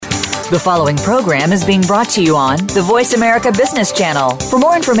The following program is being brought to you on the Voice America Business Channel. For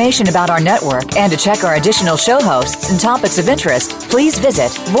more information about our network and to check our additional show hosts and topics of interest, please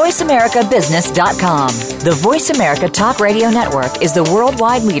visit voiceamericabusiness.com. The Voice America Talk Radio Network is the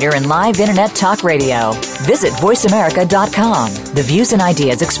worldwide leader in live Internet talk radio. Visit voiceamerica.com. The views and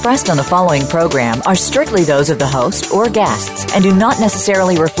ideas expressed on the following program are strictly those of the host or guests and do not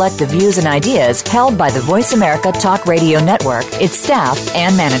necessarily reflect the views and ideas held by the Voice America Talk Radio Network, its staff,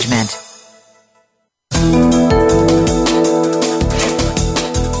 and management.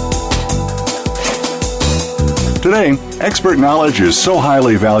 Today, expert knowledge is so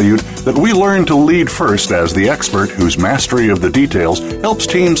highly valued that we learn to lead first as the expert whose mastery of the details helps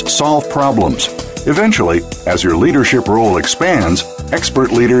teams solve problems. Eventually, as your leadership role expands,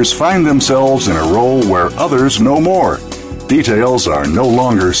 expert leaders find themselves in a role where others know more. Details are no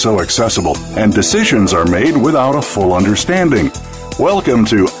longer so accessible, and decisions are made without a full understanding. Welcome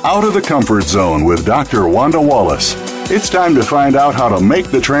to Out of the Comfort Zone with Dr. Wanda Wallace. It's time to find out how to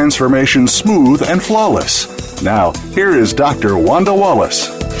make the transformation smooth and flawless. Now, here is Dr. Wanda Wallace.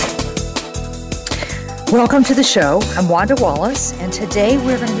 Welcome to the show. I'm Wanda Wallace, and today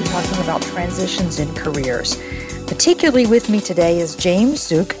we're going to be talking about transitions in careers. Particularly with me today is James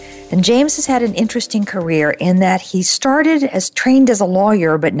Zook, and James has had an interesting career in that he started as trained as a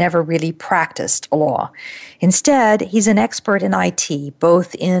lawyer but never really practiced law. Instead, he's an expert in IT,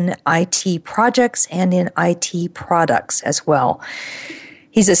 both in IT projects and in IT products as well.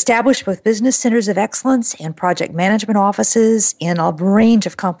 He's established both business centers of excellence and project management offices in a range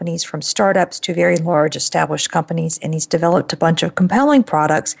of companies from startups to very large established companies, and he's developed a bunch of compelling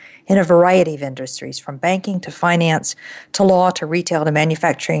products in a variety of industries, from banking to finance to law to retail to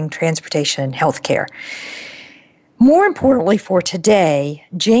manufacturing, transportation, and healthcare. More importantly for today,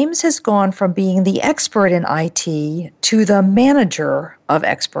 James has gone from being the expert in IT to the manager of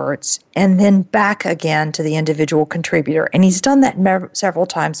experts and then back again to the individual contributor. And he's done that several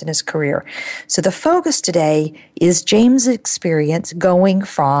times in his career. So the focus today is James' experience going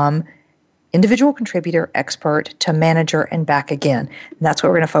from individual contributor, expert, to manager and back again. And that's what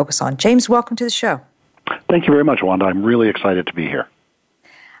we're going to focus on. James, welcome to the show. Thank you very much, Wanda. I'm really excited to be here.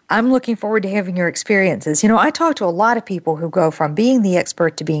 I'm looking forward to having your experiences. You know, I talk to a lot of people who go from being the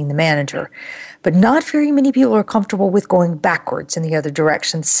expert to being the manager, but not very many people are comfortable with going backwards in the other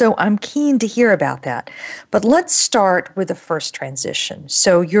direction. So I'm keen to hear about that. But let's start with the first transition.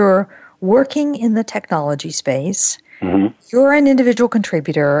 So you're working in the technology space. Mm-hmm. You're an individual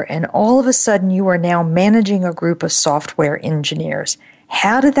contributor, and all of a sudden you are now managing a group of software engineers.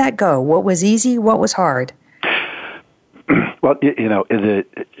 How did that go? What was easy? What was hard? Well,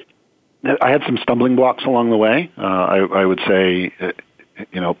 I had some stumbling blocks along the way. I would say,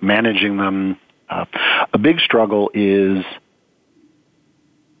 managing them. A big struggle is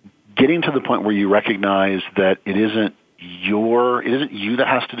getting to the point where you recognize that it isn't you that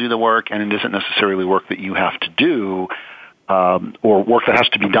has to do the work, and it isn't necessarily work that you have to do, or work that has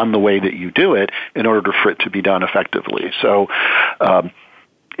to be done the way that you do it in order for it to be done effectively. So,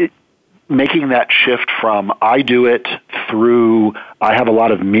 making that shift from I do it through I have a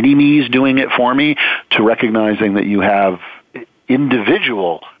lot of mini-me's doing it for me to recognizing that you have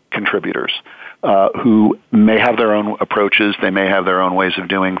individual contributors who may have their own approaches, they may have their own ways of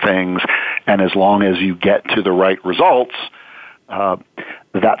doing things, and as long as you get to the right results,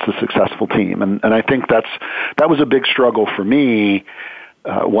 that's a successful team. And I think that was a big struggle for me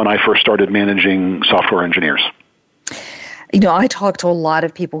when I first started managing software engineers. You know, I talk to a lot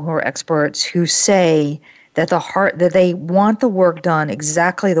of people who are experts who say that that they want the work done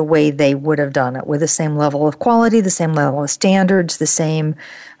exactly the way they would have done it, with the same level of quality, the same level of standards, the same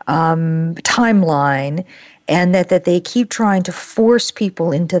timeline, and that they keep trying to force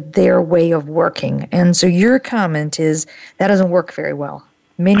people into their way of working. And so your comment is that doesn't work very well.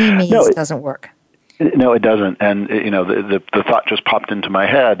 Mini-me's doesn't work. No, it doesn't. And the thought just popped into my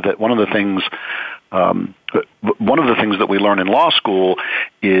head that one of the things that we learn in law school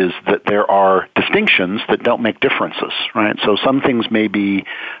is that there are distinctions that don't make differences, right? So some things may be,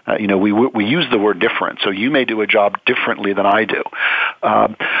 we use the word different. So you may do a job differently than I do.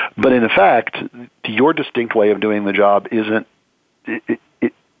 But in effect, your distinct way of doing the job isn't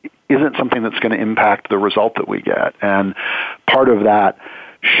something that's going to impact the result that we get. And part of that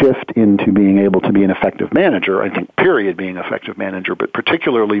shift into being able to be an effective manager, I think, period, being an effective manager, but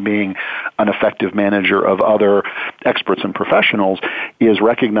particularly being an effective manager of other experts and professionals, is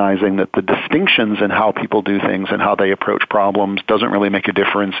recognizing that the distinctions in how people do things and how they approach problems doesn't really make a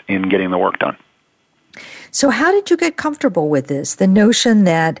difference in getting the work done. So how did you get comfortable with this, the notion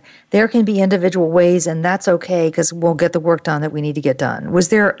that there can be individual ways and that's okay because we'll get the work done that we need to get done? Was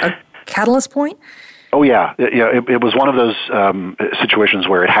there a catalyst point? Oh yeah, it was one of those situations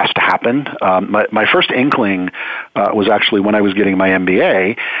where it has to happen. My first inkling was actually when I was getting my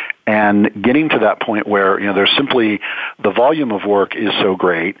MBA, and getting to that point where there's simply the volume of work is so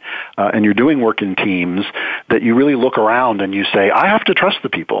great, and you're doing work in teams that you really look around and you say, I have to trust the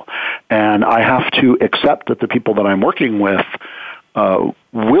people, and I have to accept that the people that I'm working with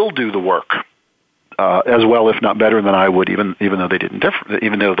will do the work. As well, if not better than I would, even though they didn't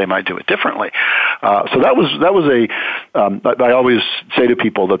even though they might do it differently. So that was I always say to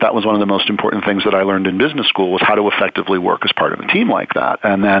people that was one of the most important things that I learned in business school, was how to effectively work as part of a team like that.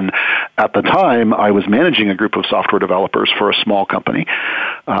 And then at the time, I was managing a group of software developers for a small company,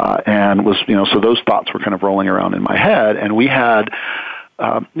 and was so those thoughts were kind of rolling around in my head, and we had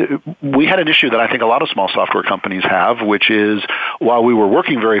an issue that I think a lot of small software companies have, which is while we were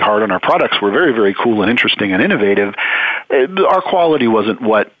working very hard and our products were very, very cool and interesting and innovative, our quality wasn't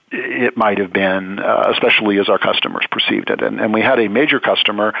what it might have been, especially as our customers perceived it. And we had a major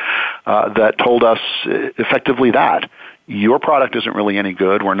customer that told us effectively that your product isn't really any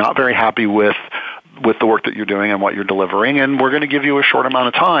good. We're not very happy with the work that you're doing and what you're delivering, and we're going to give you a short amount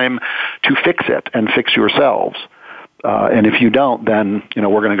of time to fix it and fix yourselves. And if you don't, then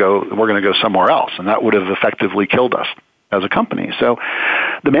we're going to go somewhere else, and that would have effectively killed us as a company. So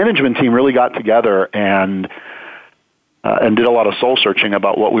the management team really got together and did a lot of soul searching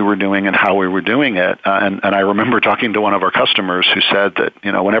about what we were doing and how we were doing it. And I remember talking to one of our customers who said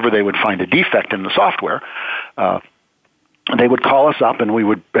that whenever they would find a defect in the software, they would call us up, and we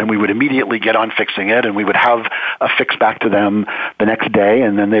would immediately get on fixing it, and we would have a fix back to them the next day,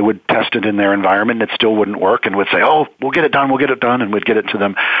 and then they would test it in their environment, and it still wouldn't work, and would say, oh, we'll get it done, and we'd get it to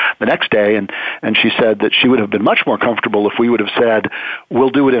them the next day. And she said that she would have been much more comfortable if we would have said,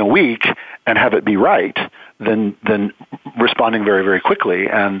 we'll do it in a week and have it be right, than responding very, very quickly.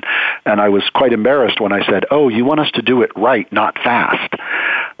 And I was quite embarrassed when I said, oh, you want us to do it right, not fast.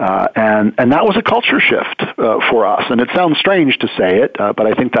 And that was a culture shift for us. And it sounds strange to say it, but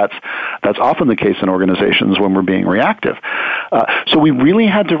I think that's often the case in organizations when we're being reactive. So we really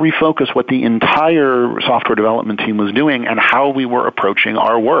had to refocus what the entire software development team was doing and how we were approaching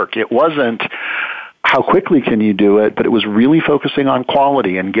our work. It wasn't how quickly can you do it, but it was really focusing on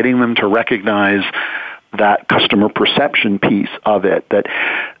quality and getting them to recognize that customer perception piece of it, that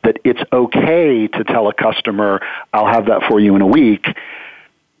it's okay to tell a customer, I'll have that for you in a week,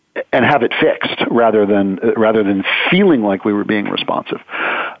 and have it fixed rather than feeling like we were being responsive.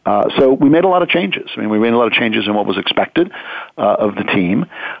 So we made a lot of changes. I mean, we made a lot of changes in what was expected of the team,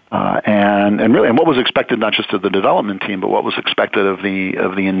 and what was expected not just of the development team, but what was expected of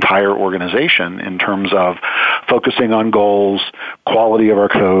the entire organization in terms of focusing on goals, quality of our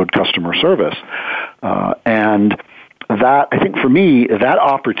code, customer service, and that, I think for me, that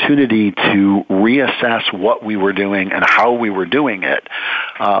opportunity to reassess what we were doing and how we were doing it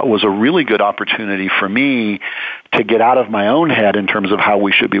was a really good opportunity for me to get out of my own head in terms of how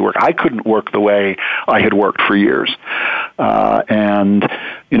we should be working. I couldn't work the way I had worked for years. And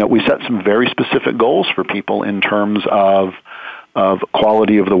we set some very specific goals for people in terms of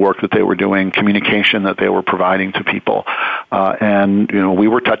quality of the work that they were doing, communication that they were providing to people. And we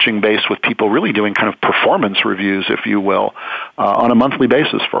were touching base with people, really doing kind of performance reviews, if you will, on a monthly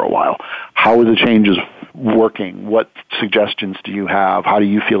basis for a while. How are the changes working? What suggestions do you have? How do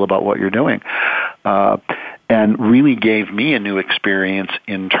you feel about what you're doing? And really gave me a new experience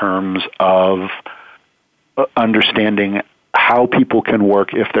in terms of understanding how people can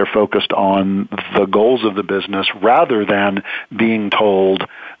work if they're focused on the goals of the business rather than being told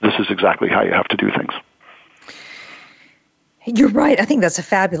this is exactly how you have to do things. You're right. I think that's a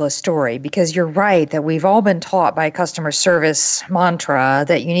fabulous story, because you're right that we've all been taught by customer service mantra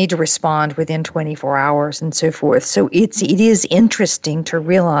that you need to respond within 24 hours and so forth. So it is interesting to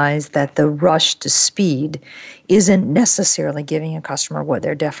realize that the rush to speed isn't necessarily giving a customer what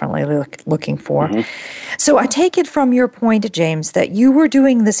they're definitely looking for. Mm-hmm. So I take it from your point, James, that you were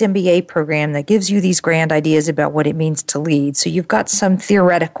doing this MBA program that gives you these grand ideas about what it means to lead. So you've got some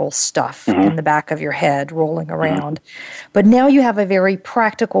theoretical stuff in the back of your head rolling around. But now you have a very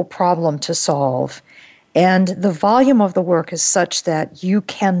practical problem to solve. And the volume of the work is such that you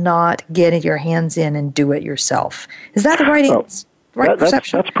cannot get your hands in and do it yourself. Is that the right answer?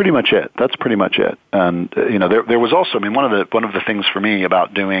 That's pretty much it. And there was also, one of the things for me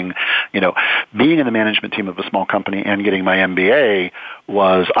about doing, being in the management team of a small company and getting my MBA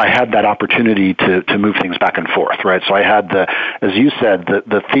was I had that opportunity to move things back and forth, right? So I had as you said,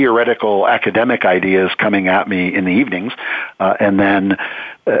 the theoretical academic ideas coming at me in the evenings, and then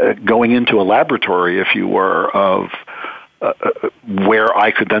going into a laboratory, if you were, of where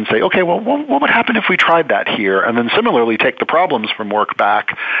I could then say, okay, well, what would happen if we tried that here? And then similarly take the problems from work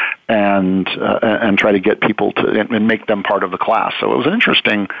back and try to get people to and make them part of the class. So it was an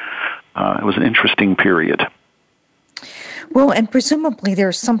interesting period. Well, and presumably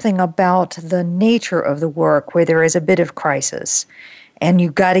there's something about the nature of the work where there is a bit of crisis. And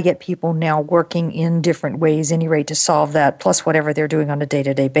you've got to get people now working in different ways, any rate, to solve that, plus whatever they're doing on a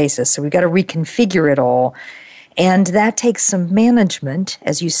day-to-day basis. So we've got to reconfigure it all. And that takes some management.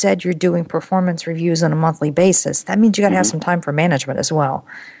 As you said, you're doing performance reviews on a monthly basis. That means you got to have some time for management as well.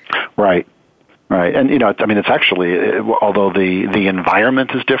 Right. Right. And, it's actually, although the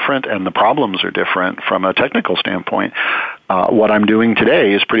environment is different and the problems are different from a technical standpoint, what I'm doing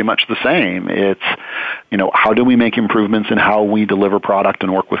today is pretty much the same. It's, how do we make improvements in how we deliver product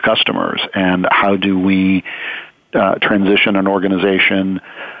and work with customers? And how do we transition an organization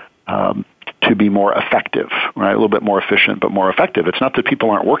to be more effective, right? A little bit more efficient, but more effective. It's not that people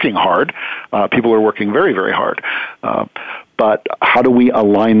aren't working hard. People are working very, very hard. But how do we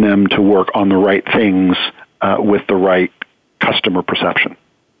align them to work on the right things with the right customer perception?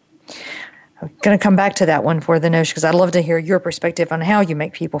 I'm going to come back to that one for the notion because I'd love to hear your perspective on how you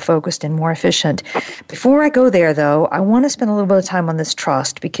make people focused and more efficient. Before I go there, though, I want to spend a little bit of time on this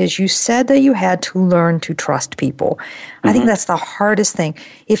trust because you said that you had to learn to trust people. I think that's the hardest thing.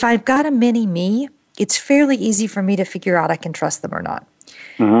 If I've got a mini-me, it's fairly easy for me to figure out I can trust them or not.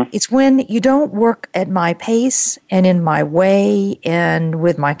 It's when you don't work at my pace and in my way and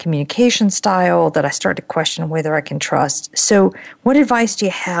with my communication style that I start to question whether I can trust. So what advice do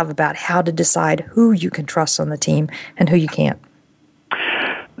you have about how to decide who you can trust on the team and who you can't?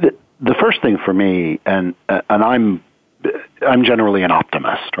 The first thing for me, and I'm generally an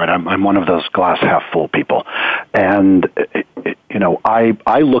optimist, right? I'm one of those glass half full people. And,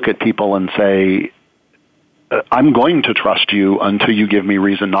 I look at people and say, I'm going to trust you until you give me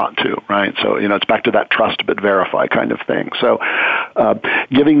reason not to, right? So, it's back to that trust but verify kind of thing. So,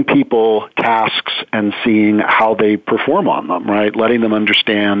 giving people tasks and seeing how they perform on them, right? Letting them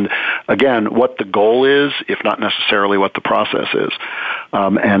understand, again, what the goal is, if not necessarily what the process is.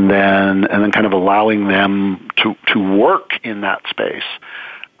 And then kind of allowing them to work in that space,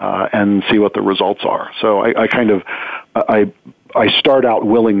 and see what the results are. So I start out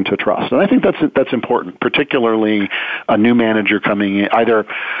willing to trust, and I think that's important, particularly a new manager coming in, either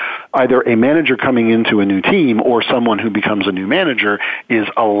a manager coming into a new team or someone who becomes a new manager is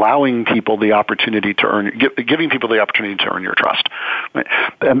allowing people the opportunity to giving people the opportunity to earn your trust. Right?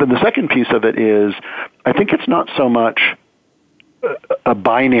 And then the second piece of it is, I think it's not so much a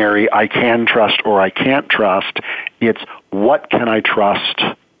binary, I can trust or I can't trust. It's what can I trust?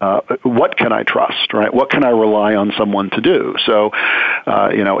 What can I trust, right? What can I rely on someone to do? So,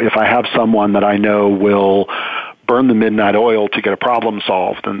 if I have someone that I know will burn the midnight oil to get a problem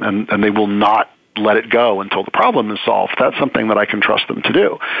solved and they will not let it go until the problem is solved, that's something that I can trust them to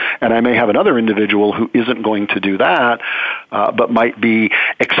do. And I may have another individual who isn't going to do that, but might be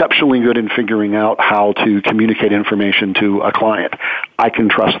exceptionally good in figuring out how to communicate information to a client. I can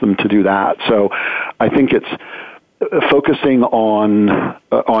trust them to do that. So I think it's focusing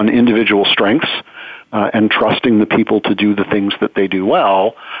on individual strengths and trusting the people to do the things that they do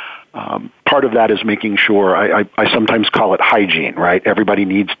well. Part of that is making sure, I sometimes call it hygiene, right?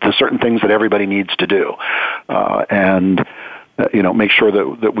 There's certain things that everybody needs to do. And make sure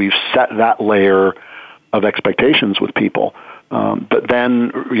that we've set that layer of expectations with people. But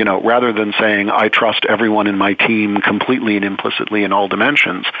then, rather than saying, I trust everyone in my team completely and implicitly in all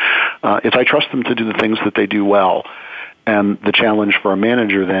dimensions, it's I trust them to do the things that they do well. And the challenge for a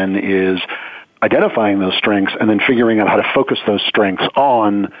manager then is identifying those strengths and then figuring out how to focus those strengths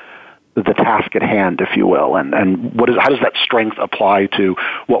on the task at hand, if you will. And how does that strength apply to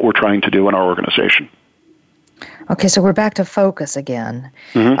what we're trying to do in our organization? Okay, so we're back to focus again.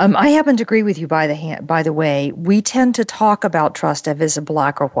 I happen to agree with you, by the way. We tend to talk about trust as a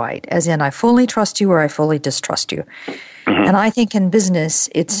black or white, as in I fully trust you or I fully distrust you. And I think in business,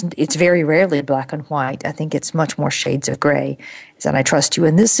 it's very rarely black and white. I think it's much more shades of gray. Is that I trust you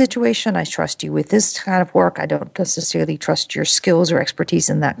in this situation, I trust you with this kind of work. I don't necessarily trust your skills or expertise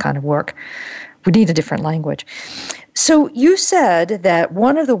in that kind of work. We need a different language. So you said that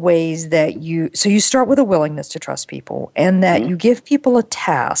one of the ways that you start with a willingness to trust people and that you give people a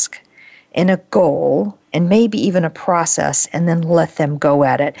task and a goal and maybe even a process and then let them go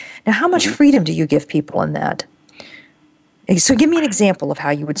at it. Now, how much freedom do you give people in that? So give me an example of how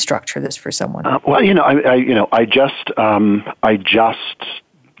you would structure this for someone. I just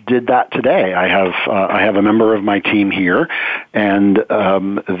did that today. I have a member of my team here, and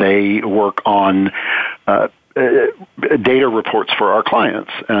they work on data reports for our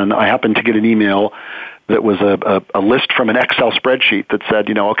clients. And I happened to get an email that was a list from an Excel spreadsheet that said,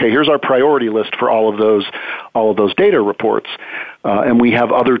 okay, here's our priority list for all of those data reports, and we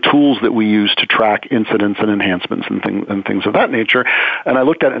have other tools that we use to track incidents and enhancements and things of that nature. And I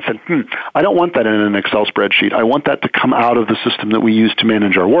looked at it and said, I don't want that in an Excel spreadsheet. I want that to come out of the system that we use to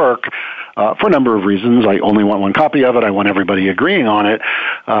manage our work. For a number of reasons. I only want one copy of it. I want everybody agreeing on it.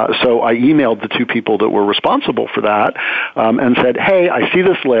 So I emailed the two people that were responsible for that and said, hey, I see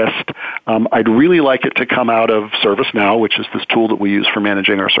this list. I'd really like it to come out of ServiceNow, which is this tool that we use for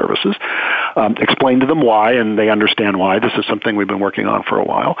managing our services. Explain to them why, and they understand why. This is something we've been working on for a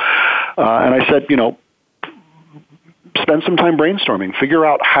while. And I said, spend some time brainstorming. Figure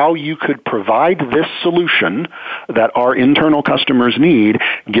out how you could provide this solution that our internal customers need,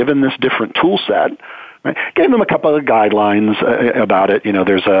 given this different tool set. Right? Gave them a couple of guidelines about it.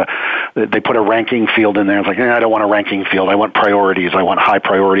 They put a ranking field in there. It's like, I don't want a ranking field. I want priorities. I want high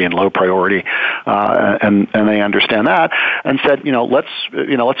priority and low priority, and they understand that. And said,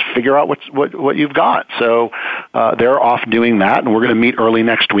 let's figure out what you've got. So they're off doing that, and we're going to meet early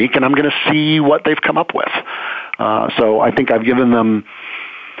next week, and I'm going to see what they've come up with. So I think I've given them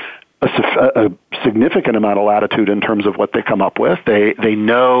a significant amount of latitude in terms of what they come up with. They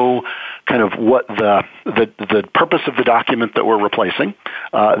know kind of what the purpose of the document that we're replacing.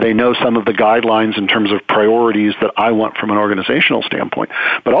 They know some of the guidelines in terms of priorities that I want from an organizational standpoint.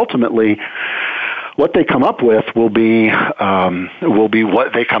 But ultimately, what they come up with will be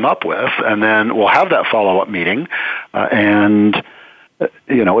what they come up with, and then we'll have that follow-up meeting, and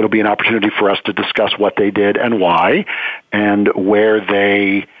it'll be an opportunity for us to discuss what they did and why, and where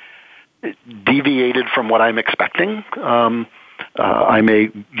they deviated from what I'm expecting. I may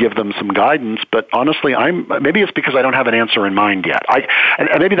give them some guidance, but honestly, maybe it's because I don't have an answer in mind yet. And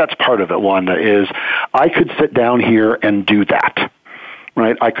maybe that's part of it. Wanda, is I could sit down here and do that.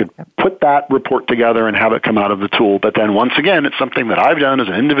 Right? I could put that report together and have it come out of the tool, but then once again, it's something that I've done as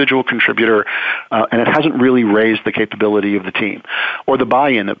an individual contributor, and it hasn't really raised the capability of the team or the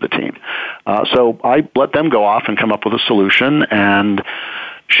buy-in of the team. So I let them go off and come up with a solution and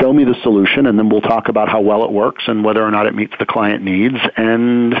show me the solution, and then we'll talk about how well it works and whether or not it meets the client needs,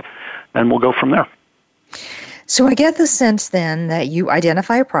 and we'll go from there. So I get the sense then that you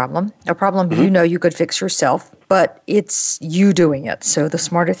identify a problem mm-hmm. You could fix yourself, but it's you doing it. So the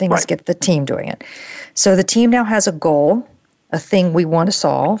smarter thing is get the team doing it. So the team now has a goal, a thing we want to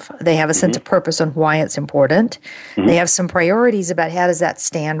solve. They have a sense of purpose on why it's important. Mm-hmm. They have some priorities about how does that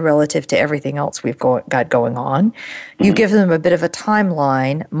stand relative to everything else we've got going on. Mm-hmm. You give them a bit of a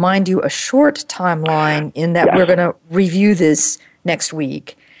timeline, mind you, a short timeline in that we're going to review this next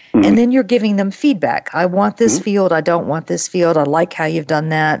week. Mm-hmm. And then you're giving them feedback. I want this field. I don't want this field. I like how you've done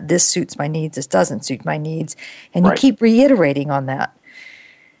that. This suits my needs. This doesn't suit my needs. And you keep reiterating on that.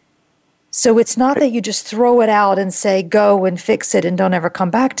 So it's not that you just throw it out and say, go and fix it and don't ever come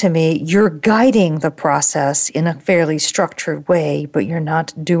back to me. You're guiding the process in a fairly structured way, but you're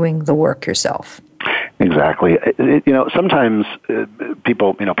not doing the work yourself. Exactly. Sometimes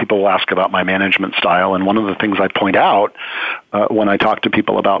people will ask about my management style, and one of the things I point out when I talk to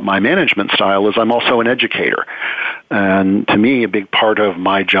people about my management style is I'm also an educator. And to me, a big part of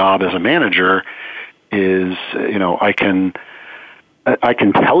my job as a manager is, I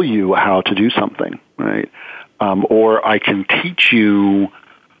can tell you how to do something, right? Or I can teach you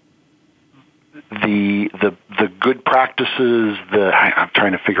the good practices, I'm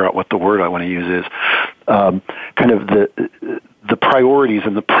trying to figure out what the word I want to use is, kind of the priorities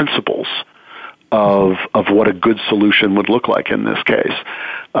and the principles of what a good solution would look like in this case.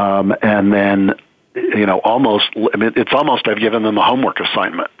 And then, it's almost I've given them a homework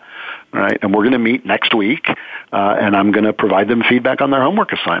assignment. Right, and we're going to meet next week, and I'm going to provide them feedback on their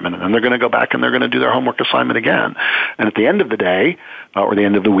homework assignment, and then they're going to go back and they're going to do their homework assignment again. And at the end of the day, or the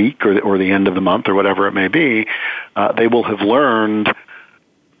end of the week, or the end of the month, or whatever it may be, they will have learned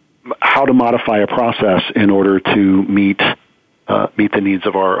how to modify a process in order to meet the needs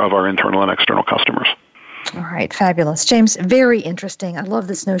of our internal and external customers. All right, fabulous. James, very interesting. I love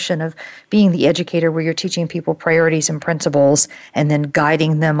this notion of being the educator where you're teaching people priorities and principles and then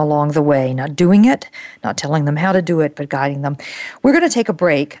guiding them along the way, not doing it, not telling them how to do it, but guiding them. We're going to take a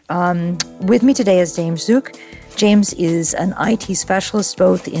break. With me today is James Zook. James is an IT specialist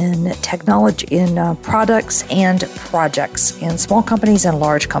both in technology, in products and projects, in small companies and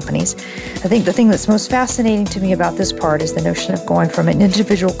large companies. I think the thing that's most fascinating to me about this part is the notion of going from an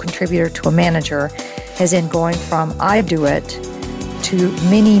individual contributor to a manager, as in going from I do it to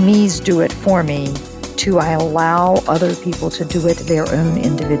many me's do it for me to I allow other people to do it their own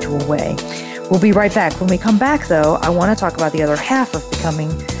individual way. We'll be right back. When we come back, though, I want to talk about the other half of becoming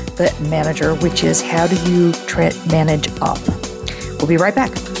the manager, which is how do you manage up? We'll be right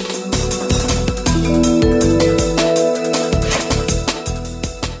back.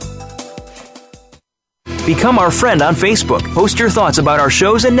 Become our friend on Facebook. Post your thoughts about our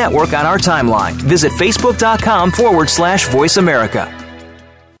shows and network on our timeline. Visit facebook.com/Voice America.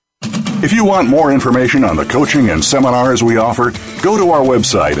 If you want more information on the coaching and seminars we offer, go to our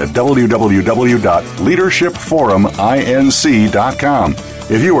website at www.leadershipforuminc.com.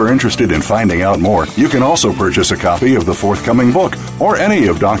 If you are interested in finding out more, you can also purchase a copy of the forthcoming book or any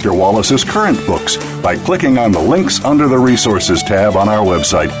of Dr. Wallace's current books by clicking on the links under the Resources tab on our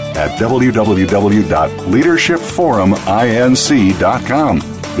website at www.leadershipforuminc.com.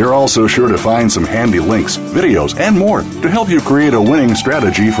 You're also sure to find some handy links, videos, and more to help you create a winning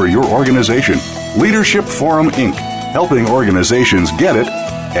strategy for your organization. Leadership Forum Inc., helping organizations get it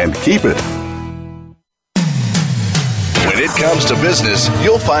and keep it. When it comes to business,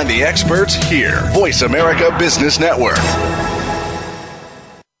 you'll find the experts here. Voice America Business Network.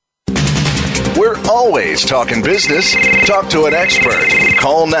 We're always talking business. Talk to an expert.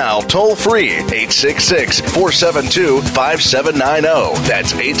 Call now toll free 866-472-5790.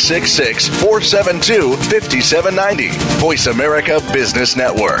 That's 866-472-5790. Voice America Business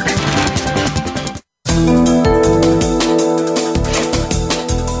Network.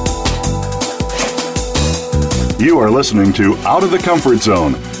 You are listening to Out of the Comfort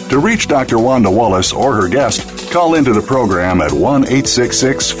Zone. To reach Dr. Wanda Wallace or her guest, call into the program at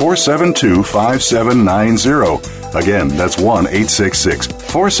 1-866-472-5790. Again, that's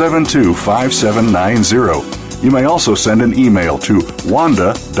 1-866-472-5790. You may also send an email to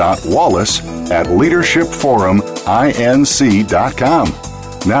wanda.wallace@leadershipforuminc.com.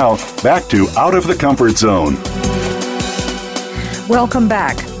 Now, back to Out of the Comfort Zone. Welcome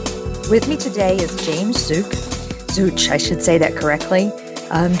back. With me today is James Zuch, I should say that correctly.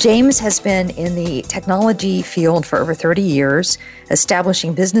 James has been in the technology field for over 30 years,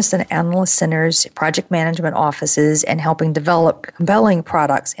 establishing business and analyst centers, project management offices, and helping develop compelling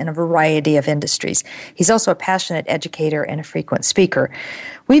products in a variety of industries. He's also a passionate educator and a frequent speaker.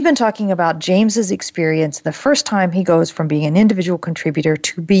 We've been talking about James's experience the first time he goes from being an individual contributor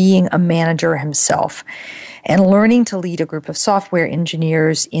to being a manager himself, and learning to lead a group of software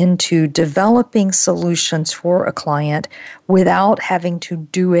engineers into developing solutions for a client without having to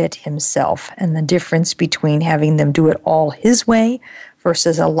do it himself, and the difference between having them do it all his way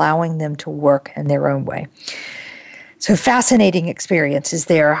versus allowing them to work in their own way. So fascinating experiences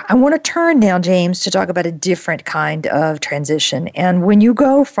there. I want to turn now, James, to talk about a different kind of transition. And when you're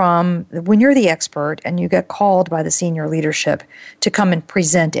the expert and you get called by the senior leadership to come and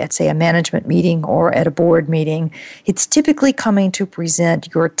present at, say, a management meeting or at a board meeting, it's typically coming to present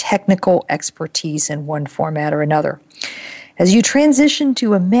your technical expertise in one format or another. As you transition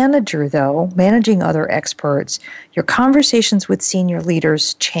to a manager, though, managing other experts, your conversations with senior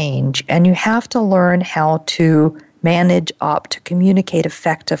leaders change, and you have to learn how to manage up to communicate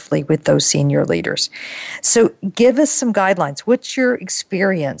effectively with those senior leaders. So give us some guidelines. What's your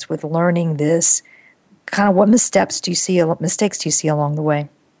experience with learning this? Kind of what mistakes do you see along the way?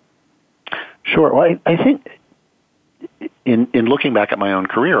 Sure. Well, I think in looking back at my own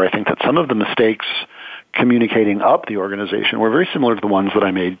career, I think that some of the mistakes communicating up the organization were very similar to the ones that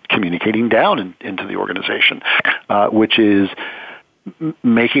I made communicating down into the organization, which is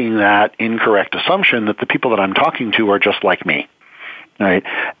making that incorrect assumption that the people that I'm talking to are just like me, right?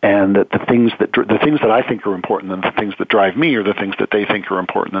 And that the things that I think are important and the things that drive me are the things that they think are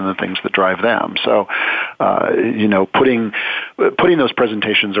important and the things that drive them. So, putting those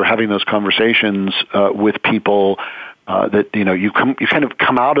presentations or having those conversations with people that you kind of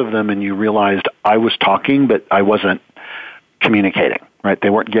come out of them and you realized I was talking, but I wasn't communicating, right?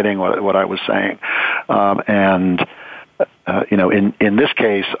 They weren't getting what I was saying, in this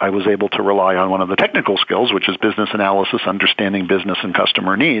case, I was able to rely on one of the technical skills, which is business analysis, understanding business and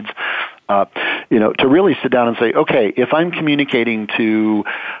customer needs, to really sit down and say, okay, if I'm communicating to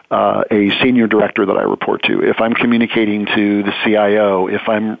a senior director that I report to, if I'm communicating to the CIO, if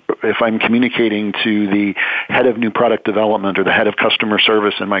I'm communicating to the head of new product development or the head of customer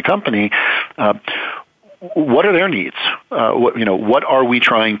service in my company, what are their needs? What are we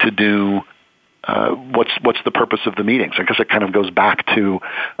trying to do what's the purpose of the meetings? I guess it kind of goes back to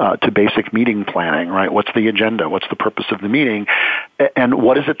basic meeting planning, right? What's the agenda? What's the purpose of the meeting? And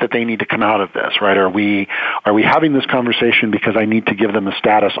what is it that they need to come out of this, right? Are we having this conversation because I need to give them a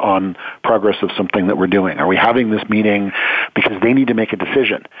status on progress of something that we're doing? Are we having this meeting because they need to make a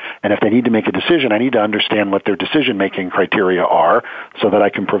decision? And if they need to make a decision, I need to understand what their decision-making criteria are so that I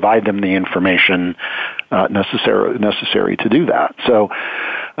can provide them the information necessary to do that. So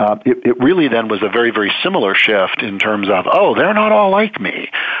it really then was a very, very similar shift in terms of, they're not all like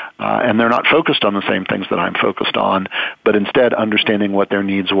me, and they're not focused on the same things that I'm focused on, but instead understanding what their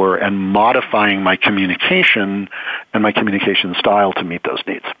needs were and modifying my communication and my communication style to meet those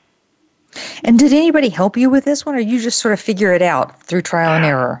needs. And did anybody help you with this one, or you just sort of figure it out through trial and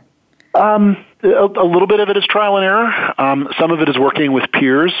error? A little bit of it is trial and error. Some of it is working with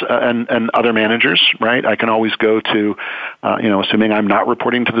peers and other managers, right? I can always go to, assuming I'm not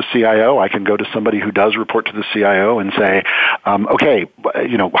reporting to the CIO, I can go to somebody who does report to the CIO and say, okay,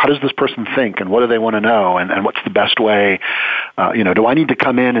 how does this person think and what do they want to know and what's the best way? Do I need to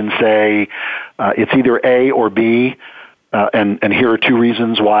come in and say it's either A or B? And here are two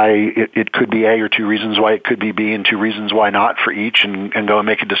reasons why it could be A, or two reasons why it could be B, and two reasons why not for each, and go and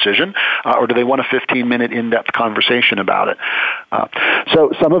make a decision? Or do they want a 15-minute in-depth conversation about it?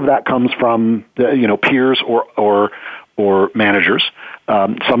 So some of that comes from peers or managers.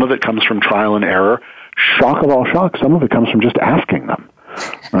 Some of it comes from trial and error. Shock of all shocks, some of it comes from just asking them,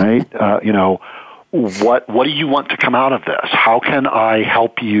 right? What do you want to come out of this? How can I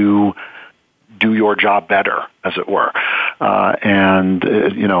help you do your job better, as it were?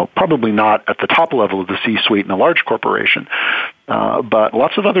 Probably not at the top level of the C-suite in a large corporation, but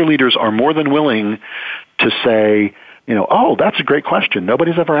lots of other leaders are more than willing to say, that's a great question.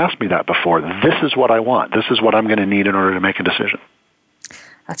 Nobody's ever asked me that before. This is what I want. This is what I'm going to need in order to make a decision.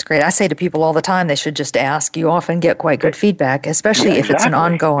 That's great. I say to people all the time, they should just ask. You often get quite good feedback, especially if it's an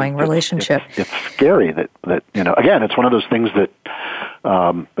ongoing relationship. It's scary that again, it's one of those things that,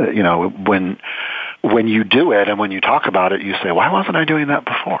 when you do it and when you talk about it, you say, why wasn't I doing that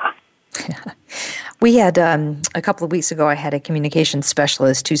before? We had, a couple of weeks ago, I had a communications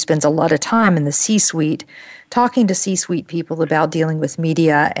specialist who spends a lot of time in the C-suite talking to C-suite people about dealing with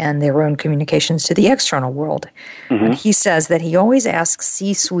media and their own communications to the external world. Mm-hmm. And he says that he always asks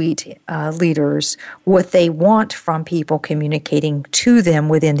C-suite leaders what they want from people communicating to them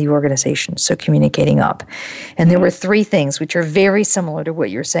within the organization, so communicating up. And there were three things which are very similar to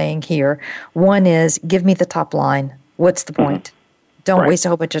what you're saying here. One is, give me the top line. What's the point? Mm-hmm. Don't waste a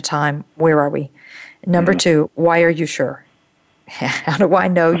whole bunch of time. Where are we? Number two, why are you sure? How do I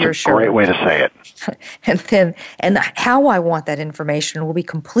know you're sure? Great way to say it. And how I want that information will be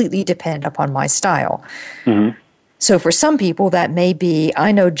completely dependent upon my style. Mm-hmm. So for some people, that may be,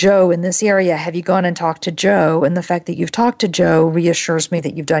 I know Joe in this area. Have you gone and talked to Joe? And the fact that you've talked to Joe reassures me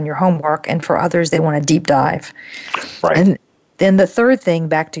that you've done your homework. And for others, they want a deep dive. Right. And then the third thing,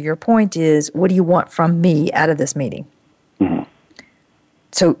 back to your point, is what do you want from me out of this meeting? Mm-hmm.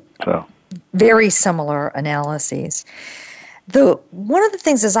 So very similar analyses. One of the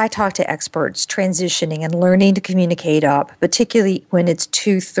things as I talk to experts transitioning and learning to communicate up, particularly when it's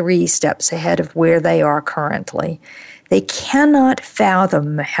 2-3 steps ahead of where they are currently, they cannot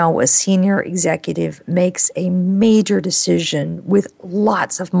fathom how a senior executive makes a major decision with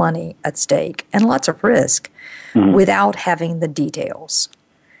lots of money at stake and lots of risk without having the details.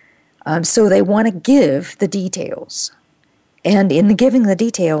 So they want to give the details. And in giving the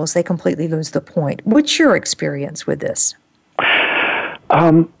details, they completely lose the point. What's your experience with this?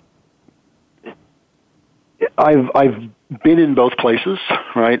 I've been in both places,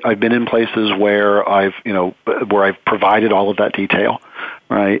 right? I've been in places where I've provided all of that detail,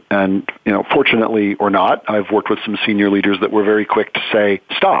 right? And, fortunately or not, I've worked with some senior leaders that were very quick to say,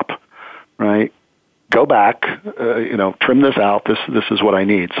 stop, right? Go back, trim this out. This is what I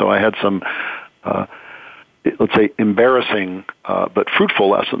need. So I had some, let's say, embarrassing but fruitful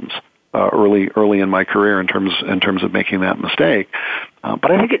lessons early in my career in terms of making that mistake. But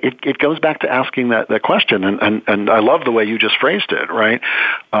I think it goes back to asking that question, and I love the way you just phrased it, right?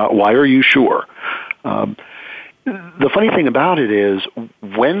 Why are you sure? The funny thing about it is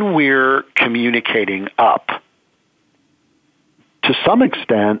when we're communicating up, to some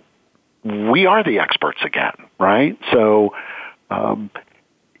extent, we are the experts again, right? So,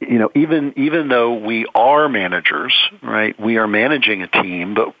 even though we are managers, right, we are managing a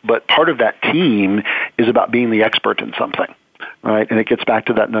team, but part of that team is about being the expert in something, right? And it gets back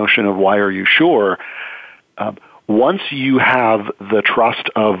to that notion of why are you sure? Once you have the trust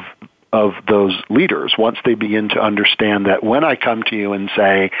of those leaders, once they begin to understand that when I come to you and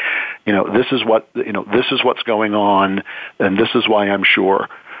say, this is what's going on, and this is why I'm sure.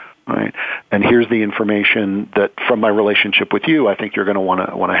 Right, and here's the information that from my relationship with you, I think you're going to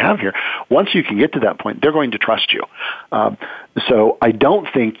want to have here. Once you can get to that point, they're going to trust you. So I don't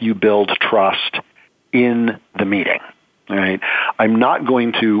think you build trust in the meeting. Right, I'm not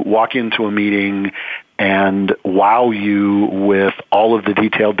going to walk into a meeting and wow you with all of the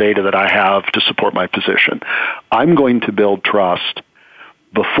detailed data that I have to support my position. I'm going to build trust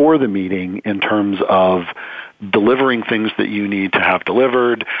before the meeting in terms of delivering things that you need to have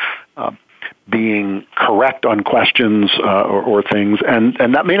delivered, being correct on questions or things,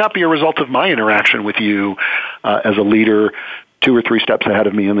 and that may not be a result of my interaction with you as a leader 2 or 3 steps ahead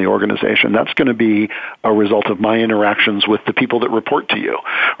of me in the organization. That's going to be a result of my interactions with the people that report to you,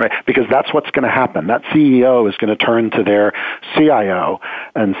 right? Because that's what's going to happen. That CEO is going to turn to their CIO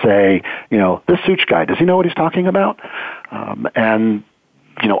and say, this Such guy, does he know what he's talking about? And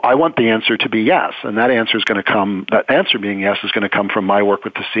I want the answer to be yes, and that answer being yes is going to come from my work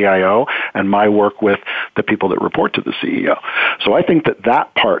with the CIO and my work with the people that report to the CEO. So I think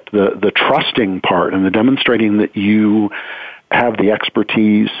that part, the trusting part and the demonstrating that you have the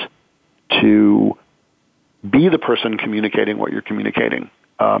expertise to be the person communicating what you're communicating,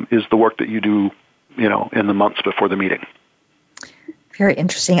 is the work that you do, in the months before the meeting. Very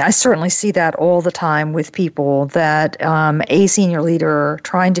interesting. I certainly see that all the time with people that a senior leader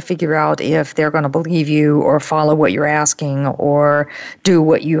trying to figure out if they're going to believe you or follow what you're asking or do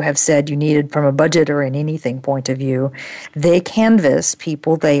what you have said you needed from a budget or an anything point of view. They canvass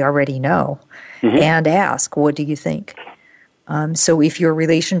people they already know and ask, what do you think? So if your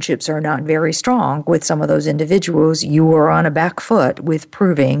relationships are not very strong with some of those individuals, you are on a back foot with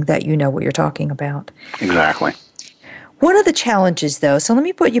proving that you know what you're talking about. Exactly. One of the challenges, though, so let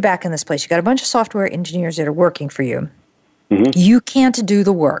me put you back in this place. You got a bunch of software engineers that are working for you. You can't do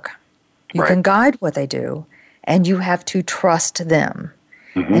the work. You can guide what they do, and you have to trust them.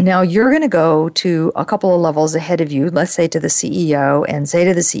 And now you're going to go to a couple of levels ahead of you, let's say to the CEO, and say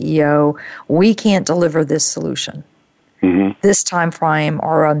to the CEO, we can't deliver this solution, this time frame,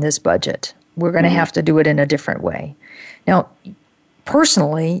 or on this budget. We're going to have to do it in a different way. Now,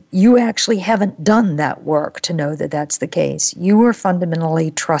 personally, you actually haven't done that work to know that that's the case. You are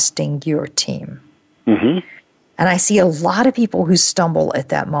fundamentally trusting your team. And I see a lot of people who stumble at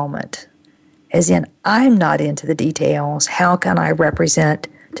that moment, as in, I'm not into the details. How can I represent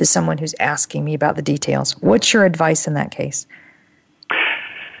to someone who's asking me about the details? What's your advice in that case?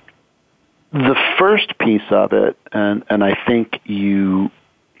 The first piece of it, and I think you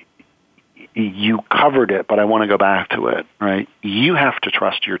covered it, but I want to go back to it, right? You have to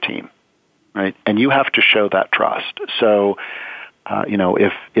trust your team, right? And you have to show that trust. So,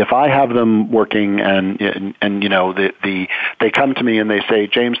 if I have them working and they come to me and they say,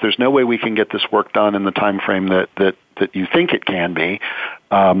 James, there's no way we can get this work done in the time frame that you think it can be.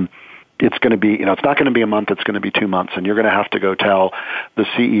 It's going to be, it's not going to be a month, it's going to be 2 months, and you're going to have to go tell the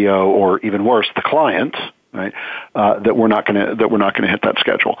CEO or even worse, the client, right, that we're not going to hit that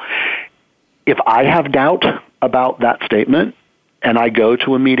schedule. If I have doubt about that statement and I go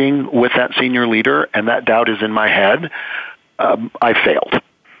to a meeting with that senior leader and that doubt is in my head, I failed,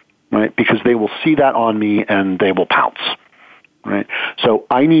 right? Because they will see that on me and they will pounce, right? So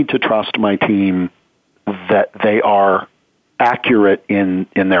I need to trust my team that they are accurate in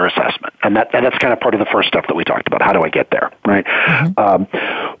their assessment. And that's kind of part of the first step that we talked about. How do I get there, right?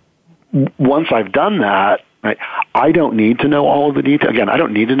 Once I've done that, right, I don't need to know all of the details. Again, I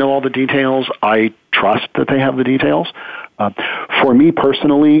don't need to know all the details. I trust that they have the details. For me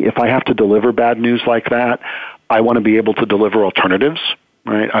personally, if I have to deliver bad news like that, I want to be able to deliver alternatives,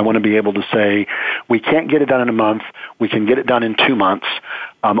 right? I want to be able to say, we can't get it done in a month. We can get it done in 2 months.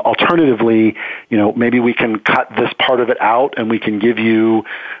 Alternatively, maybe we can cut this part of it out and we can give you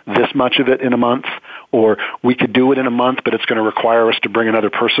this much of it in a month, or we could do it in a month, but it's going to require us to bring another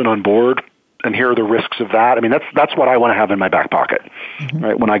person on board. And here are the risks of that. I mean, that's what I want to have in my back pocket,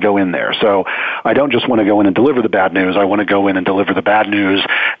 right, when I go in there. So I don't just want to go in and deliver the bad news. I want to go in and deliver the bad news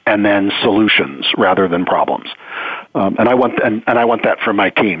and then solutions rather than problems. And I want that from my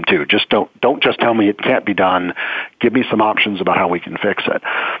team too. Just don't just tell me it can't be done. Give me some options about how we can fix it.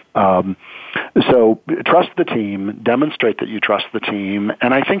 So trust the team, demonstrate that you trust the team,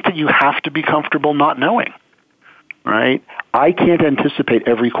 and I think that you have to be comfortable not knowing. Right? I can't anticipate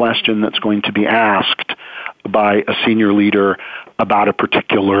every question that's going to be asked by a senior leader about a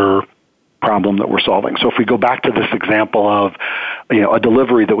particular problem that we're solving. So if we go back to this example of, a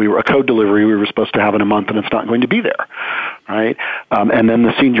delivery a code delivery we were supposed to have in a month, and it's not going to be there, right? And then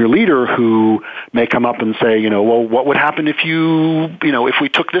the senior leader who may come up and say, well, what would happen if if we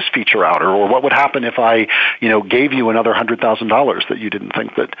took this feature out, or what would happen if I, gave you another $100,000 that you didn't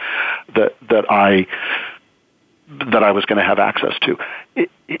think that I was going to have access to.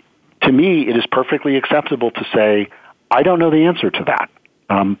 To me, it is perfectly acceptable to say, I don't know the answer to that,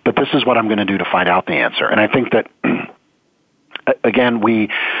 but this is what I'm going to do to find out the answer. And I think that, again,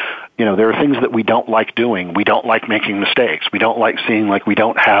 there are things that we don't like doing. We don't like making mistakes. We don't like seeing like we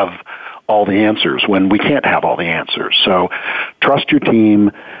don't have all the answers when we can't have all the answers. So trust your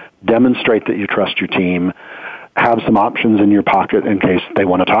team, demonstrate that you trust your team, have some options in your pocket in case they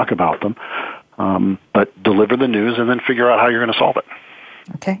want to talk about them, but deliver the news and then figure out how you're going to solve it.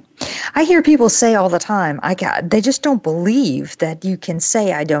 Okay. I hear people say all the time, they just don't believe that you can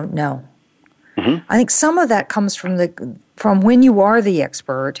say, I don't know. Mm-hmm. I think some of that comes from when you are the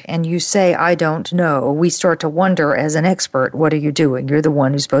expert and you say, I don't know, we start to wonder as an expert, what are you doing? You're the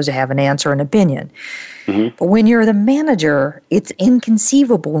one who's supposed to have an answer and opinion. Mm-hmm. But when you're the manager, it's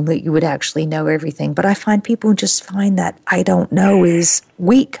inconceivable that you would actually know everything. But I find people just find that I don't know is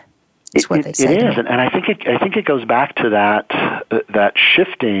weak. That's what they say. It is, and I think it goes back to that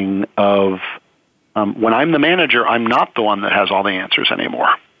shifting of when I'm the manager, I'm not the one that has all the answers anymore.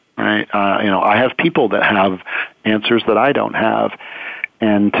 Right? I have people that have answers that I don't have.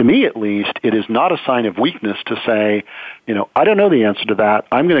 And to me, at least, it is not a sign of weakness to say, I don't know the answer to that.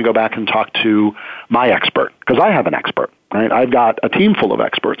 I'm going to go back and talk to my expert, because I have an expert, right? I've got a team full of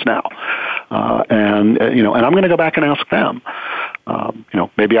experts now. And I'm going to go back and ask them.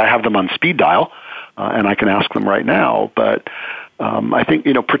 Maybe I have them on speed dial, and I can ask them right now. But I think,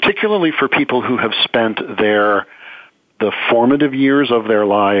 particularly for people who have spent the formative years of their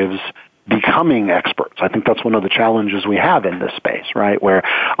lives becoming experts. I think that's one of the challenges we have in this space, right? Where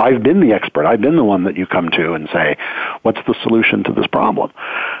I've been the expert. I've been the one that you come to and say, what's the solution to this problem?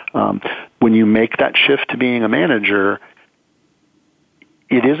 When you make that shift to being a manager,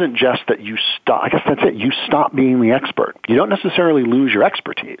 it isn't just that you stop, I guess that's it, you stop being the expert. You don't necessarily lose your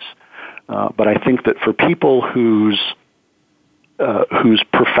expertise. But I think that for people whose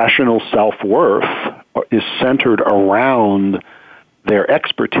professional self-worth is centered around their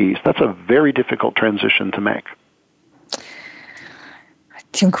expertise, that's a very difficult transition to make. I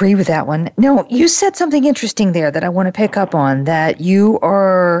can agree with that one. No, you said something interesting there that I want to pick up on, that you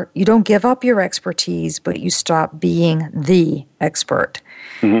don't give up your expertise, but you stop being the expert.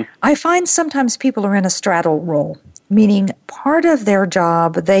 Mm-hmm. I find sometimes people are in a straddle role, meaning part of their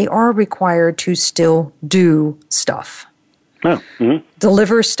job, they are required to still do stuff. Oh, mm-hmm.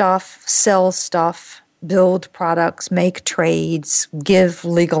 Deliver stuff, sell stuff, build products, make trades, give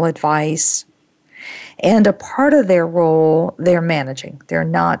legal advice. And a part of their role, they're managing. They're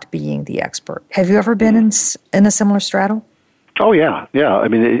not being the expert. Have you ever been in a similar straddle? Oh yeah. I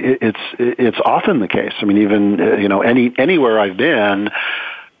mean, it's often the case. I mean, even anywhere I've been,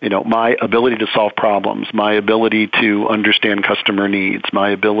 my ability to solve problems, my ability to understand customer needs, my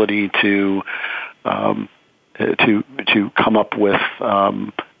ability to come up with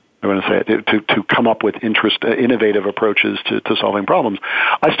to come up with innovative approaches to solving problems.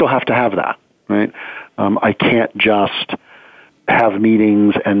 I still have to have that, right? I can't just have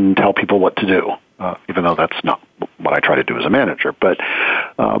meetings and tell people what to do, even though that's not what I try to do as a manager. But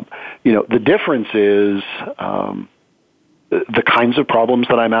the difference is the kinds of problems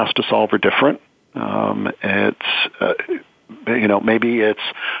that I'm asked to solve are different. Maybe it's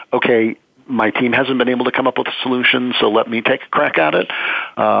okay. My team hasn't been able to come up with a solution, so let me take a crack at it.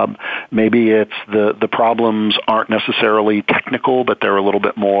 Maybe it's the problems aren't necessarily technical, but they're a little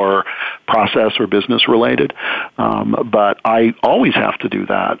bit more process or business related. But I always have to do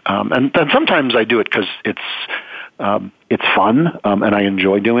that. And then sometimes I do it because it's fun, and I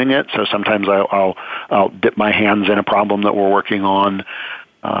enjoy doing it. So sometimes I'll dip my hands in a problem that we're working on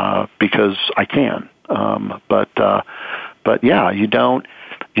because I can. But yeah, you don't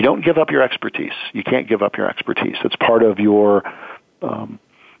give up your expertise. You can't give up your expertise. It's part of your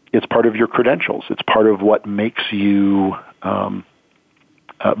credentials. It's part of what makes you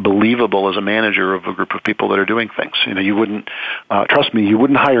believable as a manager of a group of people that are doing things. You wouldn't trust me. You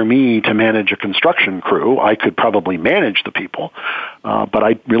wouldn't hire me to manage a construction crew. I could probably manage the people, but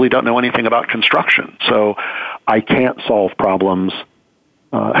I really don't know anything about construction. So I can't solve problems.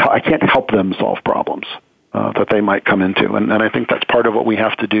 I can't help them solve problems that they might come into. And I think that's part of what we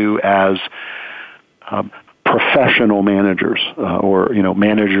have to do as professional managers or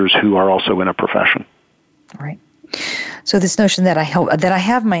managers who are also in a profession. Right. So this notion that I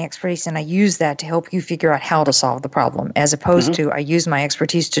have my expertise and I use that to help you figure out how to solve the problem, as opposed to I use my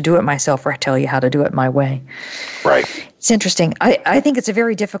expertise to do it myself or I tell you how to do it my way. Right. It's interesting. I think it's a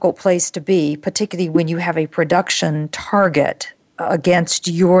very difficult place to be, particularly when you have a production target against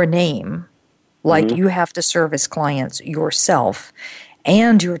your name, like you have to service clients yourself,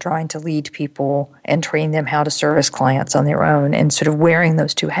 and you're trying to lead people and train them how to service clients on their own, and sort of wearing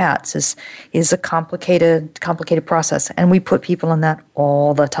those two hats is a complicated process, and we put people in that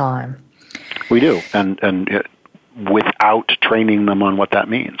all the time. We do, and without training them on what that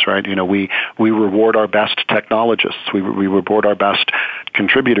means, right? You know, we reward our best technologists, we reward our best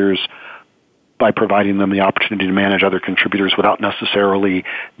contributors by providing them the opportunity to manage other contributors without necessarily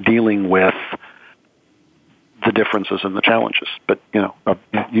dealing with the differences and the challenges. But, you know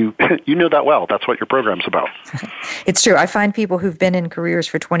that well. That's what your program's about. It's true. I find people who've been in careers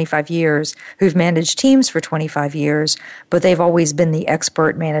for 25 years, who've managed teams for 25 years, but they've always been the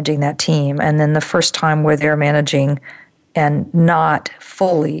expert managing that team. And then the first time where they're managing and not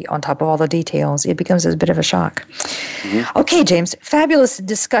fully on top of all the details, it becomes a bit of a shock. Okay, James, fabulous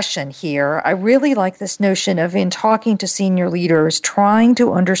discussion here. I really like this notion of, in talking to senior leaders, trying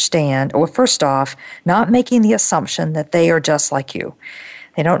to understand, or first off, not making the assumption that they are just like you.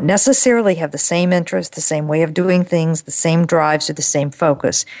 They don't necessarily have the same interests, the same way of doing things, the same drives, or the same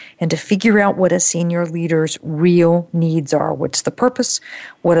focus. And to figure out what a senior leader's real needs are. What's the purpose?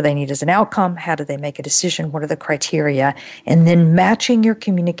 What do they need as an outcome? How do they make a decision? What are the criteria? And then matching your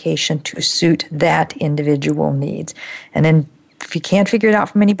communication to suit that individual needs. And then if you can't figure it out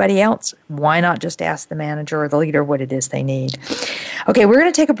from anybody else, why not just ask the manager or the leader what it is they need? Okay, we're going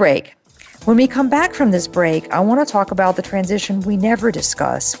to take a break. When we come back from this break, I want to talk about the transition we never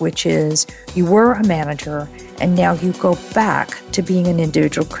discuss, which is you were a manager and now you go back to being an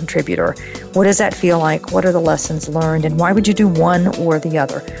individual contributor. What does that feel like? What are the lessons learned? And why would you do one or the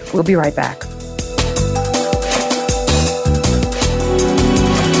other? We'll be right back.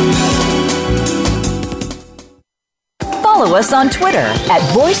 Follow us on Twitter at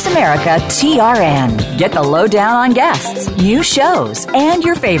VoiceAmericaTRN. Get the lowdown on guests, new shows, and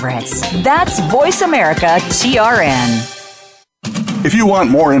your favorites. That's VoiceAmericaTRN. If you want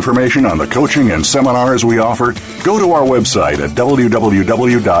more information on the coaching and seminars we offer, go to our website at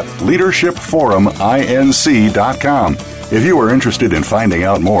www.leadershipforuminc.com. If you are interested in finding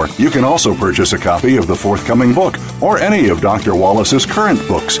out more, you can also purchase a copy of the forthcoming book or any of Dr. Wallace's current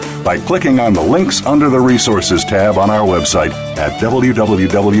books by clicking on the links under the Resources tab on our website at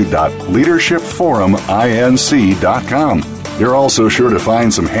www.leadershipforuminc.com. You're also sure to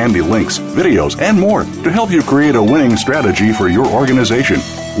find some handy links, videos, and more to help you create a winning strategy for your organization.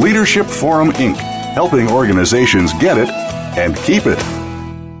 Leadership Forum Inc., helping organizations get it and keep it.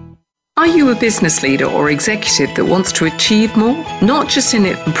 Are you a business leader or executive that wants to achieve more? Not just in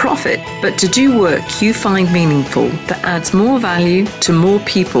it for profit, but to do work you find meaningful that adds more value to more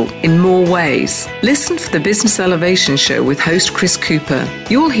people in more ways. Listen for the Business Elevation Show with host Chris Cooper.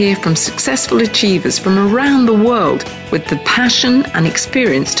 You'll hear from successful achievers from around the world with the passion and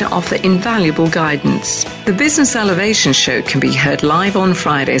experience to offer invaluable guidance. The Business Elevation Show can be heard live on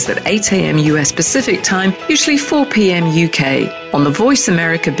Fridays at 8 a.m. US Pacific Time, usually 4 p.m. UK, on the Voice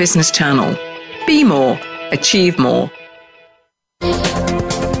America Business Channel. Be more, achieve more.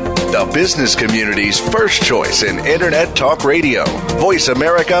 The business community's first choice in Internet Talk Radio. Voice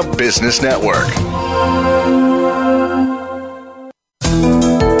America Business Network.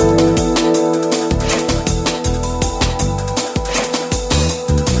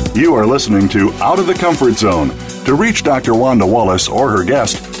 You are listening to Out of the Comfort Zone. To reach Dr. Wanda Wallace or her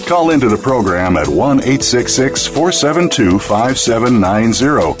guest, call into the program at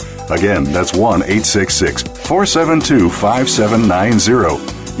 1-866-472-5790. Again, that's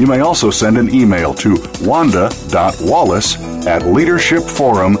 1-866-472-5790. You may also send an email to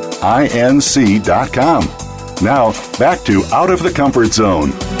wanda.wallace@leadershipforuminc.com. Now, back to Out of the Comfort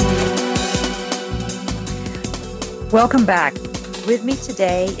Zone. Welcome back. With me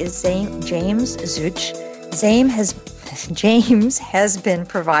today is James Zuch. James has been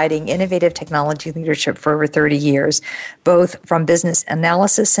providing innovative technology leadership for over 30 years, both from business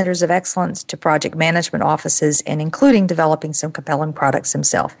analysis centers of excellence to project management offices, and including developing some compelling products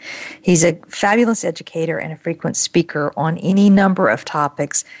himself. He's a fabulous educator and a frequent speaker on any number of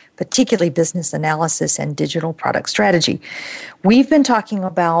topics, particularly business analysis and digital product strategy. We've been talking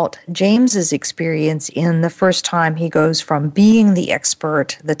about James's experience in the first time he goes from being the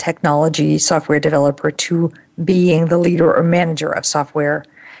expert, the technology software developer, to being the leader or manager of software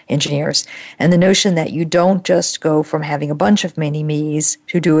engineers. And the notion that you don't just go from having a bunch of mini-me's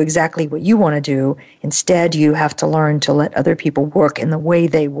to do exactly what you want to do. Instead, you have to learn to let other people work in the way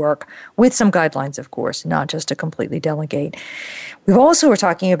they work, with some guidelines, of course, not just to completely delegate. We've also were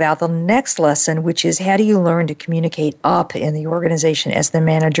talking about the next lesson, which is how do you learn to communicate up in the organization as the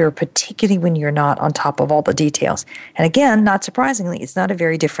manager, particularly when you're not on top of all the details. And again, not surprisingly, it's not a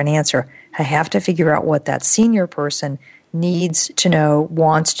very different answer. I have to figure out what that senior person needs to know,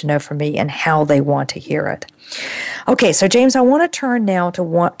 wants to know from me, and how they want to hear it. Okay, so James, I want to turn now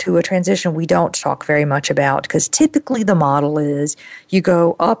to a transition we don't talk very much about, because typically the model is you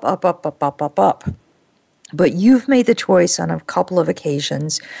go up, up, up, up, up, up, up. But you've made the choice on a couple of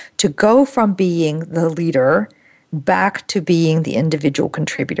occasions to go from being the leader back to being the individual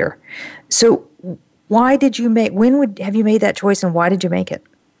contributor. So why did you have you made that choice, and why did you make it?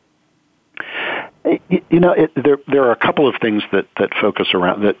 There are a couple of things that focus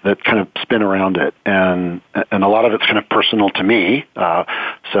around that kind of spin around it, and a lot of it's kind of personal to me.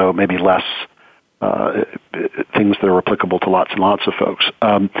 So maybe less things that are applicable to lots and lots of folks.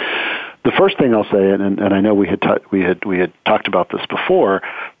 The first thing I'll say, and I know we had talked about this before.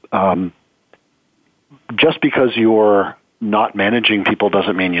 Just because you're not managing people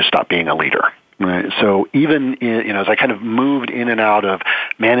doesn't mean you stop being a leader. Right. So even as I kind of moved in and out of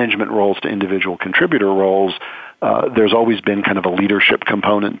management roles to individual contributor roles, there's always been kind of a leadership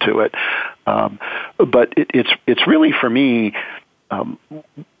component to it. But it's really for me,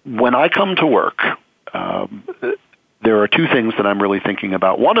 when I come to work, there are two things that I'm really thinking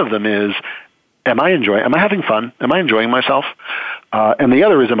about. One of them is, am I having fun? Am I enjoying myself? And the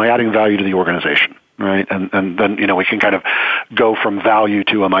other is, am I adding value to the organization? Right, and then we can kind of go from value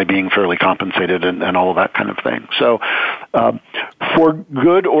to am I being fairly compensated and all of that kind of thing. So, for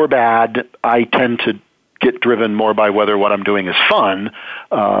good or bad, I tend to get driven more by whether what I'm doing is fun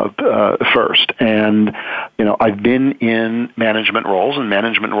first. And I've been in management roles, and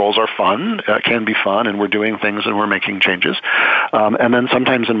management roles are fun, can be fun, and we're doing things and we're making changes. And then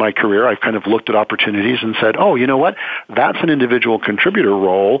sometimes in my career, I've kind of looked at opportunities and said, oh, you know what? That's an individual contributor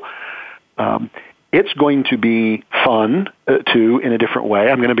role. It's going to be fun, too, in a different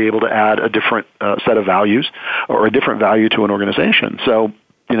way. I'm going to be able to add a different set of values or a different value to an organization. So,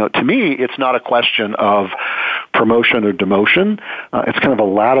 to me, it's not a question of promotion or demotion. It's kind of a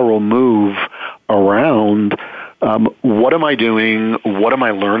lateral move around what am I doing, what am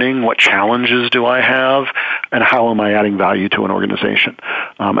I learning, what challenges do I have, and how am I adding value to an organization.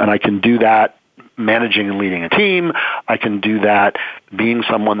 And I can do that managing and leading a team. I can do that being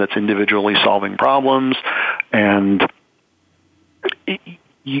someone that's individually solving problems, and I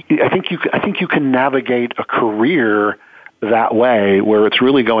think you can navigate a career that way, where it's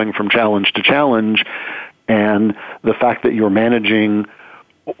really going from challenge to challenge, and the fact that you're managing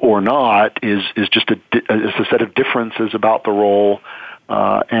or not is just a set of differences about the role,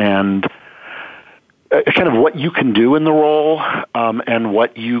 and kind of what you can do in the role and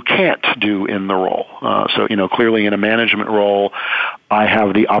what you can't do in the role. So, clearly in a management role, I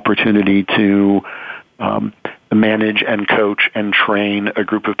have the opportunity to manage and coach and train a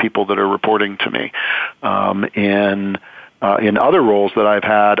group of people that are reporting to me. In other roles that I've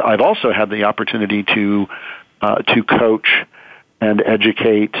had, I've also had the opportunity to coach and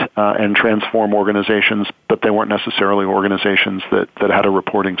educate and transform organizations, but they weren't necessarily organizations that had a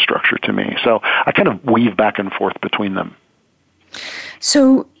reporting structure to me. So I kind of weave back and forth between them.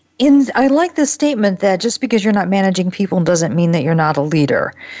 So I like this statement that just because you're not managing people doesn't mean that you're not a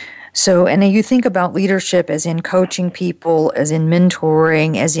leader. So, and you think about leadership as in coaching people, as in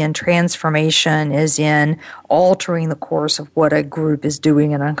mentoring, as in transformation, as in altering the course of what a group is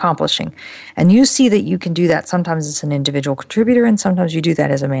doing and accomplishing. And you see that you can do that sometimes as an individual contributor, and sometimes you do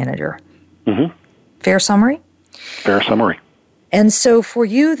that as a manager. Mm-hmm. Fair summary? Fair summary. And so for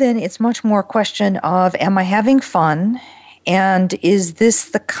you, then, it's much more a question of, am I having fun? And is this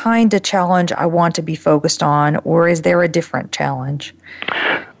the kind of challenge I want to be focused on, or is there a different challenge?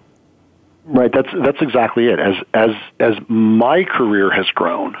 Right, that's exactly it. As my career has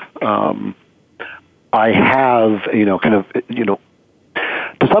grown, I have to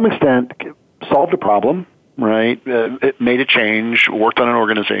some extent solved a problem. Right, it made a change, worked on an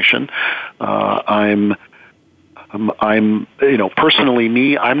organization. I'm personally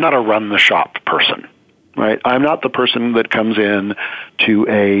me. I'm not a run the shop person. Right, I'm not the person that comes in to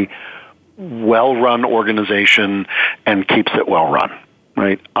a well-run organization and keeps it well-run.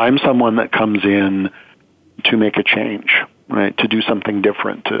 Right, I'm someone that comes in to make a change, right, to do something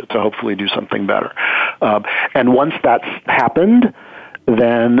different, to hopefully do something better. And once that's happened,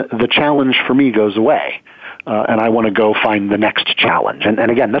 then the challenge for me goes away. And I want to go find the next challenge. And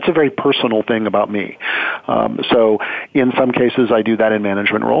again, that's a very personal thing about me. So in some cases, I do that in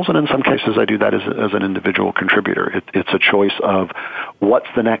management roles, and in some cases, I do that as an individual contributor. It's a choice of what's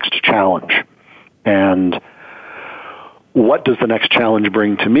the next challenge, and what does the next challenge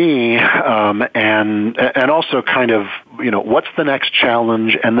bring to me, and also kind of, what's the next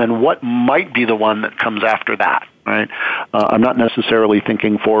challenge, and then what might be the one that comes after that, right? I'm not necessarily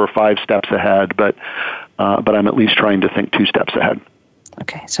thinking 4 or 5 steps ahead, but I'm at least trying to think 2 steps ahead.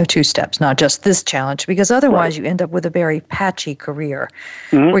 Okay, so 2 steps, not just this challenge, because otherwise you end up with a very patchy career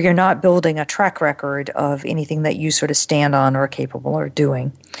where you're not building a track record of anything that you sort of stand on or are capable of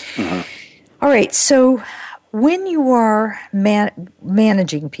doing. All right, so when you are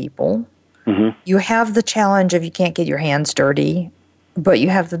managing people, you have the challenge of you can't get your hands dirty, but you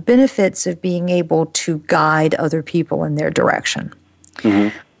have the benefits of being able to guide other people in their direction.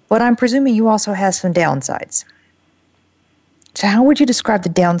 But I'm presuming you also have some downsides. So how would you describe the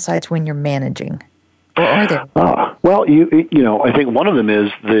downsides when you're managing? Or are there? Well, I think one of them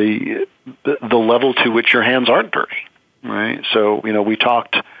is the level to which your hands aren't dirty, right? So, we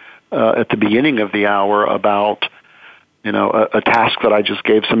talked at the beginning of the hour about, a task that I just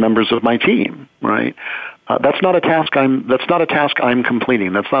gave some members of my team, right? That's not a task I'm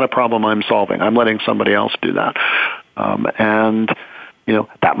completing. That's not a problem I'm solving. I'm letting somebody else do that. And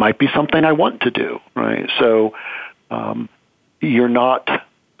that might be something I want to do, right? So, you're not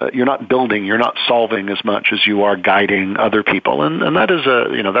building, you're not solving as much as you are guiding other people, and that is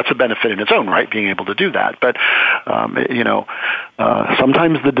that's a benefit in its own right, being able to do that. But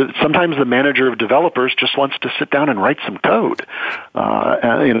sometimes the manager of developers just wants to sit down and write some code,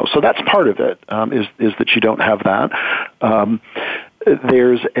 so that's part of it. Is that you don't have that.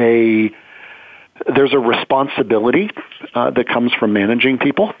 There's a responsibility that comes from managing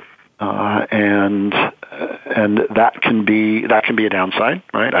people. And that can be a downside,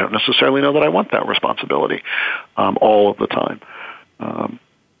 right? I don't necessarily know that I want that responsibility all of the time.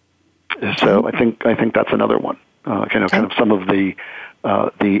 So I think that's another one. Kind of some of the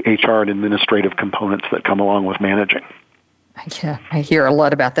HR and administrative components that come along with managing. Yeah, I hear a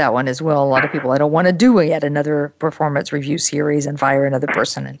lot about that one as well. A lot of people, I don't want to do yet another performance review series and fire another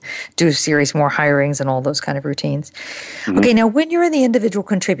person and do a series more hirings and all those kind of routines. Okay, now when you're in the individual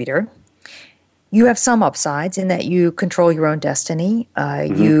contributor, you have some upsides in that you control your own destiny.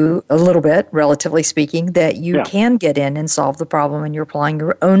 You, a little bit, relatively speaking, that you can get in and solve the problem and you're applying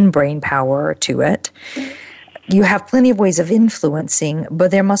your own brain power to it. You have plenty of ways of influencing,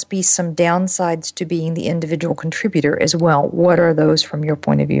 but there must be some downsides to being the individual contributor as well. What are those from your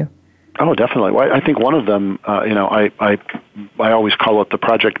point of view? Oh, definitely. Well, I think one of them, I always call it the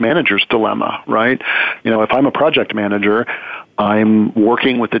project manager's dilemma, right? If I'm a project manager, I'm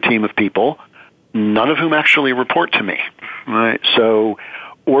working with a team of people, none of whom actually report to me, right? So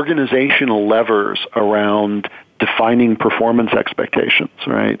organizational levers around defining performance expectations,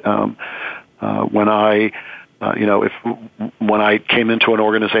 right? When I came into an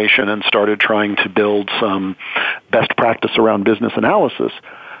organization and started trying to build some best practice around business analysis,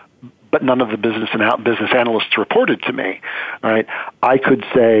 but none of the business analysts reported to me, right? I could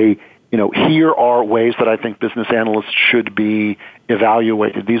say, here are ways that I think business analysts should be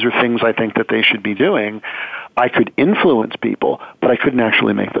evaluated. These are things I think that they should be doing. I could influence people, but I couldn't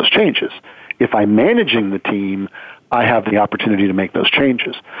actually make those changes. If I'm managing the team, I have the opportunity to make those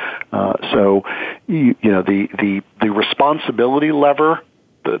changes. So, the responsibility lever,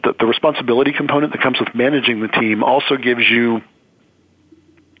 the responsibility component that comes with managing the team also gives you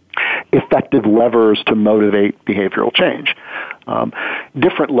effective levers to motivate behavioral change.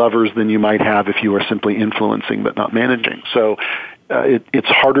 Different levers than you might have if you are simply influencing but not managing. So it's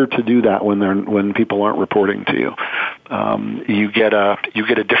harder to do that when people aren't reporting to you. You get a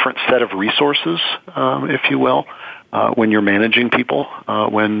different set of resources, if you will, when you're managing people,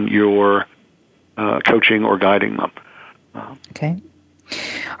 when you're coaching or guiding them. Okay.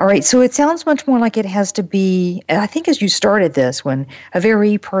 All right, so it sounds much more like it has to be, I think as you started this one, a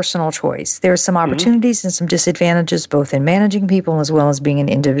very personal choice. There are some opportunities and some disadvantages both in managing people as well as being an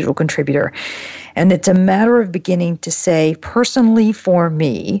individual contributor. And it's a matter of beginning to say, personally for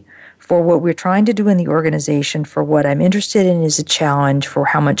me, for what we're trying to do in the organization, for what I'm interested in is a challenge, for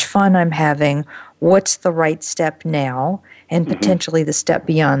how much fun I'm having, what's the right step now, and potentially the step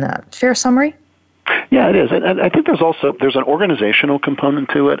beyond that. Fair summary? Yeah, it is. And I think there's an organizational component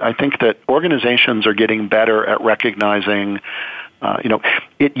to it. I think that organizations are getting better at recognizing,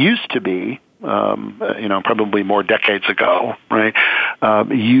 it used to be probably more decades ago, right?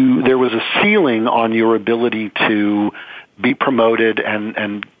 There was a ceiling on your ability to be promoted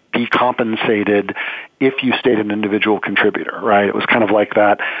and be compensated if you stayed an individual contributor, right? It was kind of like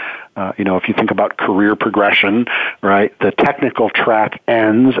that. If you think about career progression, right, the technical track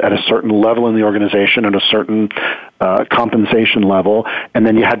ends at a certain level in the organization at a certain compensation level, and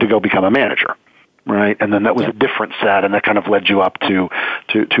then you had to go become a manager, right? And then that was a different set, and that kind of led you up to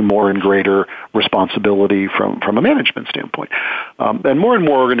more and greater responsibility from a management standpoint. And more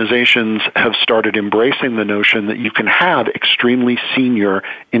organizations have started embracing the notion that you can have extremely senior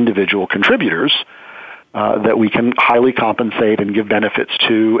individual contributors that we can highly compensate and give benefits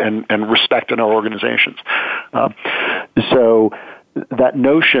to and respect in our organizations. So that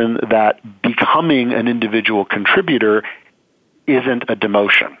notion that becoming an individual contributor isn't a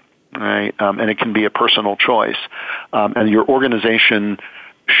demotion, right? And it can be a personal choice. And your organization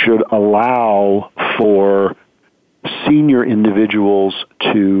should allow for senior individuals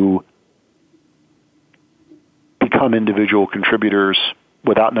to become individual contributors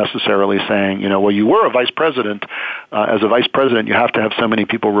without necessarily saying, well, you were a vice president. As a vice president, you have to have so many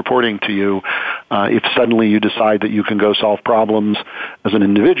people reporting to you. If suddenly you decide that you can go solve problems as an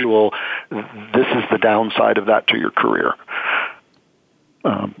individual, this is the downside of that to your career.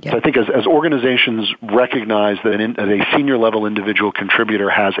 So I think as organizations recognize that a senior level individual contributor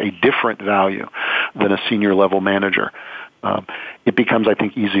has a different value than a senior level manager, it becomes, I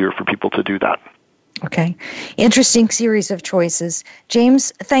think, easier for people to do that. Okay. Interesting series of choices.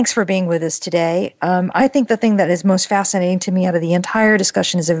 James, thanks for being with us today. I think the thing that is most fascinating to me out of the entire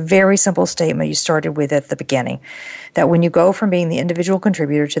discussion is a very simple statement you started with at the beginning, that when you go from being the individual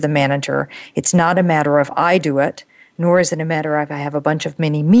contributor to the manager, it's not a matter of I do it, nor is it a matter of I have a bunch of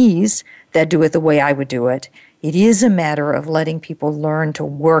mini me's that do it the way I would do it. It is a matter of letting people learn to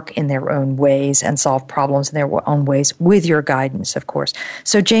work in their own ways and solve problems in their own ways with your guidance, of course.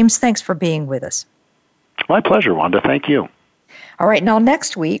 So, James, thanks for being with us. My pleasure, Wanda. Thank you. All right. Now,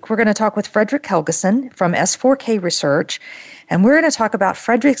 next week, we're going to talk with Frederick Helgeson from S4K Research, and we're going to talk about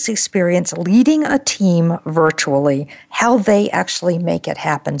Frederick's experience leading a team virtually, how they actually make it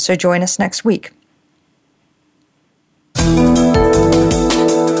happen. So join us next week.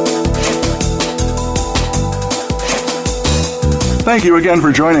 Thank you again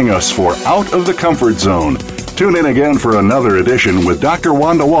for joining us for Out of the Comfort Zone. Tune in again for another edition with Dr.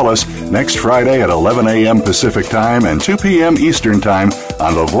 Wanda Wallace next Friday at 11 a.m. Pacific Time and 2 p.m. Eastern Time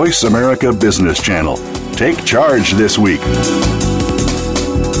on the Voice America Business Channel. Take charge this week.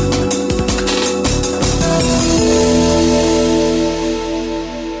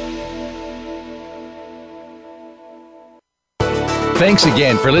 Thanks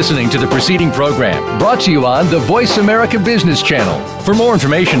again for listening to the preceding program, brought to you on the Voice America Business Channel. For more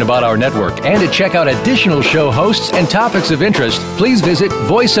information about our network and to check out additional show hosts and topics of interest, please visit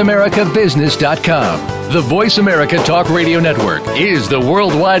voiceamericabusiness.com. The Voice America Talk Radio Network is the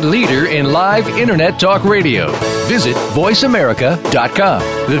worldwide leader in live Internet talk radio. Visit voiceamerica.com.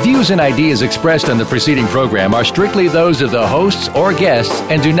 The views and ideas expressed on the preceding program are strictly those of the hosts or guests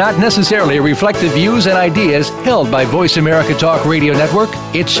and do not necessarily reflect the views and ideas held by Voice America Talk Radio Network,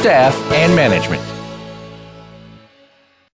 its staff, and management.